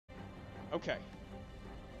Okay.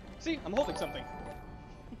 See, I'm holding something.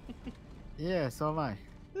 Yeah, so am I.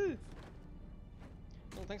 Well,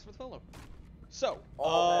 thanks for the follow. So,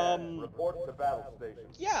 report to battle station.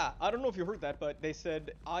 yeah, I don't know if you heard that, but they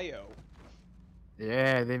said IO.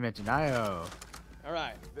 Yeah, they mentioned IO. All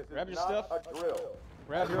right, This grab is your not stuff. a drill.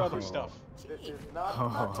 Grab your other Oh. stuff. This is not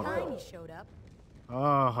Oh. a drill. Time he showed up.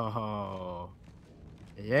 Oh.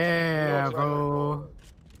 Yeah, bro.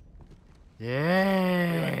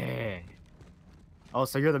 Yeah. Oh,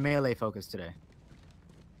 so you're the melee focus today.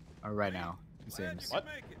 Or right now, it seems. What?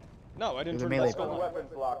 No, I didn't You're turn the my melee skull on.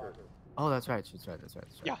 Weapons lockers. Oh, that's right. That's right. That's right.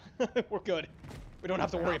 That's right. Yeah, we're good. We don't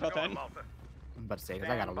have to worry about that. I'm about to say, because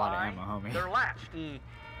I got a lot of ammo, homie. They're latched. Mm.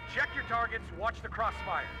 Check your targets, watch the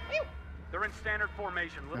crossfire. They're in standard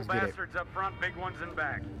formation. Little Let's get it. bastards up front, big ones in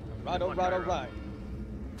back. Right, all right, all right.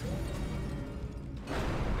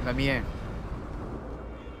 Let me in.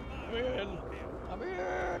 I'm in. I'm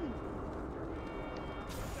in.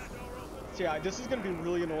 So yeah, this is gonna be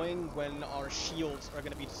really annoying when our shields are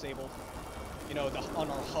gonna be disabled. You know, on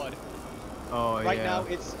our HUD. Oh, yeah. Right now,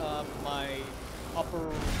 it's my upper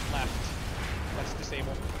left that's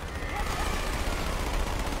disabled.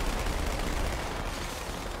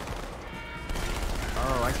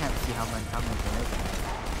 Oh, I can't see how many grenades I have.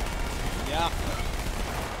 Yeah.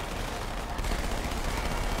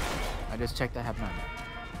 I just checked. I have none.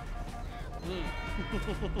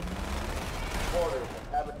 Orders,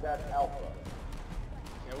 Habitat Alpha.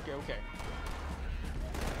 Okay, okay.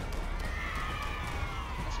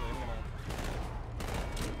 Actually, I'm gonna...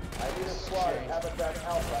 I need a squad at Habitat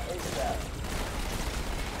Alpha ASAP.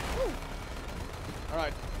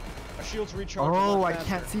 Alright. Our shields recharge. Oh, I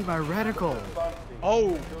can't see my reticle.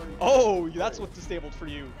 Oh, that's what's disabled for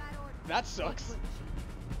you. That sucks.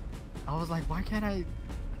 I was like, why can't I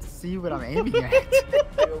see what I'm aiming at?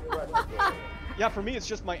 Yeah, for me, it's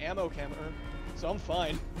just my ammo camera, so I'm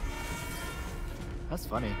fine. That's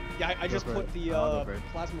funny. Yeah, I just Go for put it. the I'll go for it.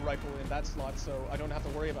 plasma rifle in that slot, so I don't have to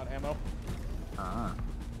worry about ammo. Ah.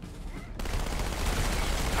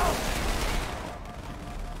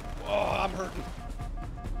 Oh, I'm hurting.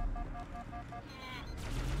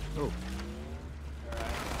 Oh.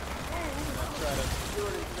 Try to...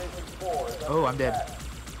 Oh, I'm dead.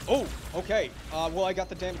 Oh, okay. Well, I got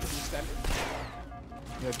the damage boost then.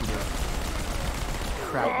 You have to do it.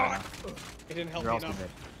 Crap. It didn't help You're me also enough. dead.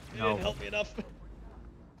 It No. didn't help me enough.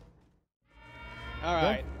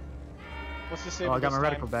 Alright. What's the save? Oh, I got my this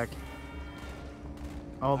reticle time? back.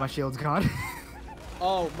 Oh, my shield's gone.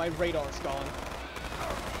 Oh, my radar's gone.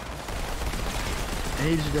 I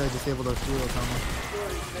need you to disable those shields,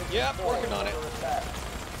 homie. Yep, working on it.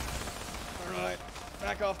 Alright.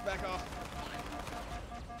 Back off, back off.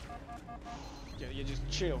 Yeah, you just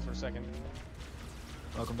chill for a second.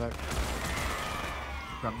 Welcome back.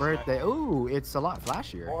 From birthday. Ooh, it's a lot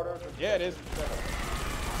flashier. Yeah, it is.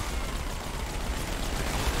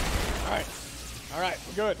 Alright. Alright,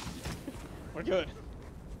 we're good. We're good.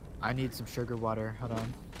 I need some sugar water. Hold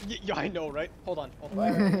on. Yeah, I know, right? Hold on. Hold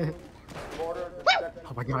on.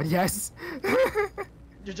 Oh my god, yes!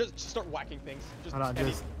 You just start whacking things. Just Hold on, any-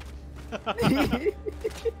 just...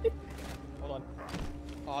 Hold on.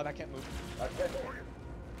 Oh, that can't move.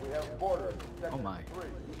 We have borders. Oh my. Alright.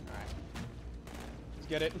 Let's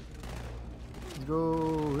get it. Let's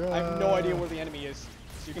go. I have no idea where the enemy is, so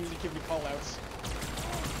you're gonna need to give me callouts.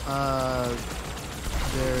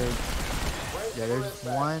 There's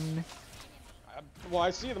one Well,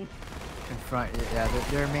 I see them. in front. Yeah,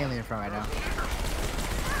 they're mainly in front right now.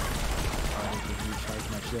 Oh, I need to recharge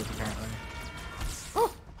my shields apparently.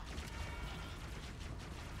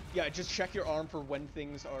 Yeah, just check your arm for when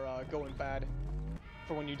things are going bad.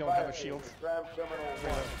 For when you don't have a shield. Oh.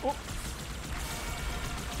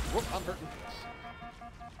 Whoop, I'm hurting.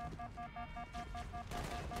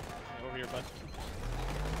 Over here, bud.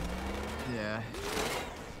 Yeah.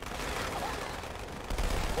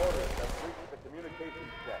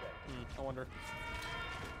 I wonder.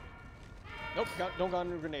 Nope, don't got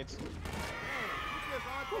any grenades.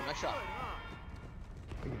 Ooh, nice shot.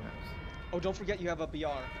 Oh, don't forget you have a BR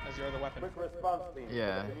as your other weapon.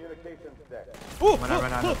 Yeah. Ooh, When I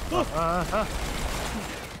run out of...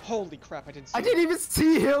 Holy crap, I didn't see I him. didn't even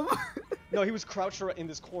see him! No, he was crouched in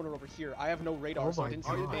this corner over here. I have no radar, Oh so I my didn't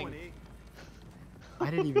see the God. thing. I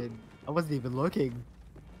didn't even... I wasn't even looking.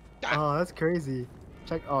 Oh, that's crazy.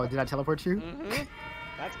 Check... Oh, did I teleport you? Mm-hmm.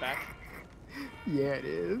 That's back. Yeah, it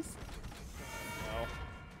is.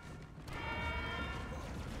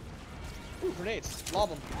 No. Ooh, grenades. Lob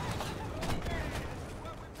them.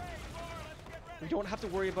 We don't have to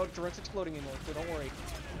worry about turrets exploding anymore, so don't worry.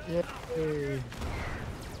 Yay. Ooh,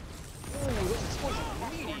 those explosions are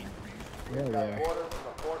meaty. Yeah, Got yeah. orders from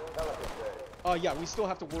the Fort Pelican Bay. Yeah, we still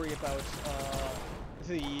have to worry about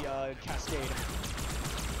the cascade.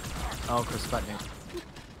 Oh, for Sputnik.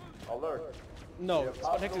 Alert. No, We have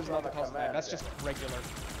Sputnik is hostiles not on the the cause of that. command That's just deck. regular.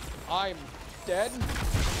 I'm dead.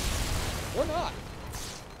 Or not.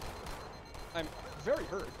 I'm very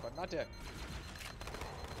hurt, but not dead.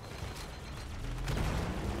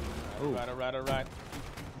 Ooh. Alright.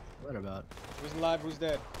 What about? Who's alive, who's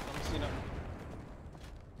dead? I haven't seen him.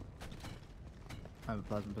 I have a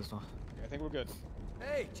plasma pistol. Okay, I think we're good.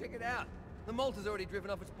 Hey, check it out. The Malta's already driven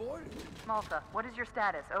off its board. Malta, what is your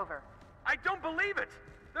status? Over. I don't believe it!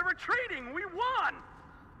 They're retreating! We won!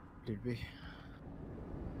 Did we?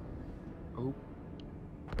 Oh.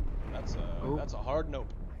 That's a hard nope.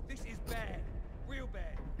 This is bad. Real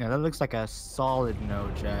bad. Yeah, that looks like a solid no,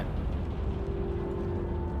 chat.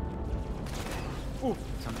 Ooh,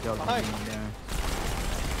 Some dog behind. there.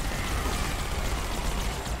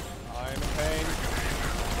 I'm in pain.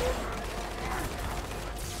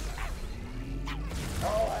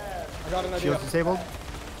 I got an idea. Shields disabled.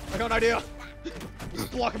 I got an idea.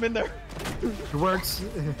 Just block him in there. It works.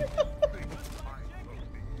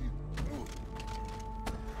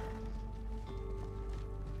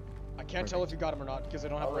 I can't tell if you got him or not because I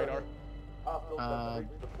don't have radar. Hostiles have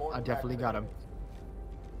reached the Fort I definitely got him.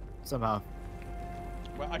 Somehow.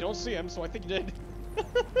 Well, I don't see him, so I think you did.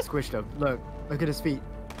 Squished him. Look at his feet.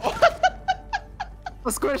 I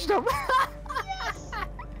squished him.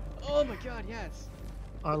 Oh my god, yes.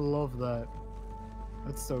 I love that.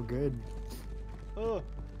 That's so good. Oh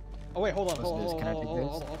wait, hold on. What's Hold this? on. Can I take this?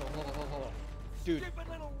 Hold on. Dude. Stupid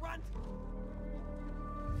little runt.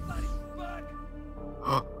 Bloody fuck.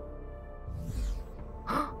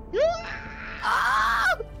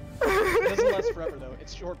 It doesn't last forever though.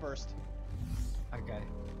 It's short burst. Okay.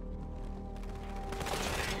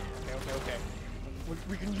 Okay.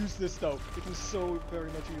 We can use this though. We can so very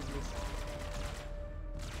much use this.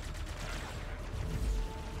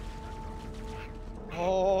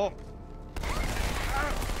 Oh.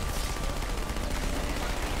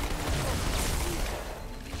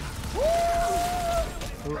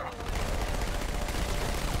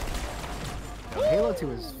 Yo, Halo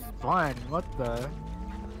 2 is fun. What the?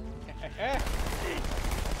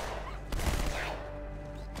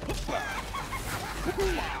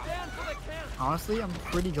 Honestly, I'm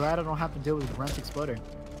pretty glad I don't have to deal with Brent Exploder.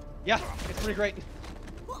 Yeah, it's pretty great.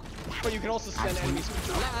 But you can also send enemies.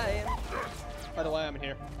 By the way, I'm in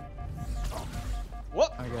here.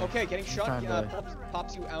 Whoop! Okay, getting shot Time to-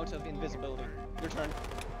 pops you out of invisibility. Your turn.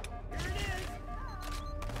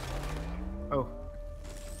 Oh.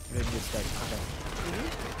 I didn't get stuck. Okay.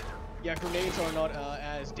 Yeah, grenades are not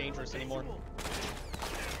as dangerous anymore.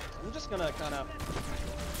 I'm just gonna kind of.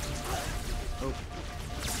 Oh.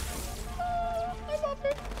 I'm up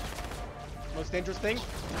it. Most dangerous thing?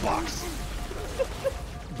 Box.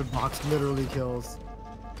 The box literally kills.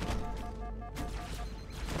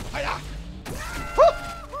 Hiya!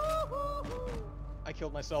 I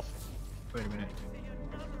killed myself. Wait a minute.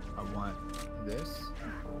 I want this,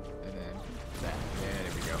 and then that. Yeah,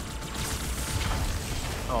 there we go.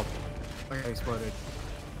 Oh, I exploded.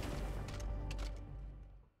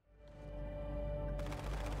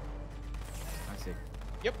 I see.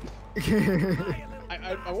 Yep.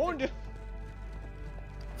 I warned you.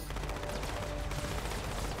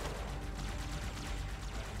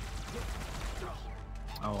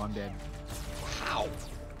 Oh, I'm dead. How?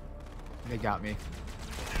 They got me.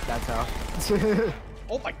 That's how.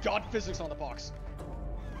 Oh my god, physics on the box.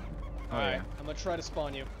 Oh, Alright, yeah. I'm gonna try to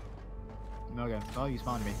spawn you. Okay. Oh, you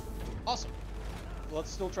spawned me. Awesome. Let's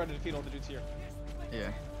still try to defeat all the dudes here.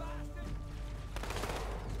 Yeah.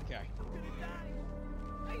 Okay.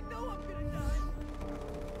 I know I'm gonna die.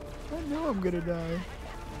 I know I'm gonna die.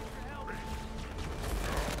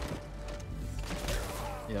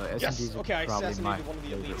 Yeah, SMGs Yes! are Okay, I probably my assassinated one of the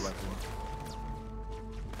favorite elites. weapon.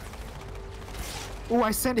 Oh,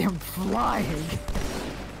 I sent him flying!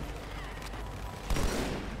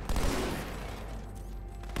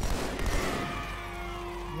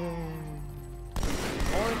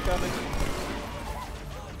 More incoming.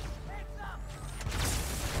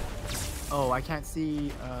 Oh, I can't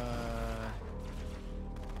see,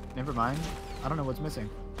 never mind. I don't know what's missing.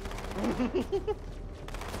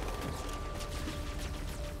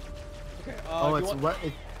 Okay, Oh, you it's want-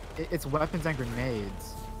 it's weapons and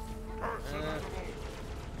grenades.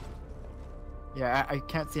 Yeah, I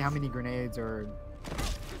can't see how many grenades or...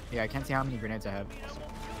 Yeah, I can't see how many grenades I have.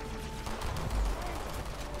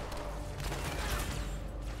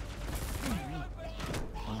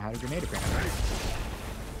 I had a grenade apparently.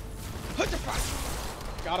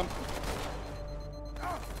 Got him.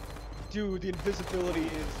 Dude, the invisibility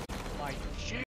is my shit.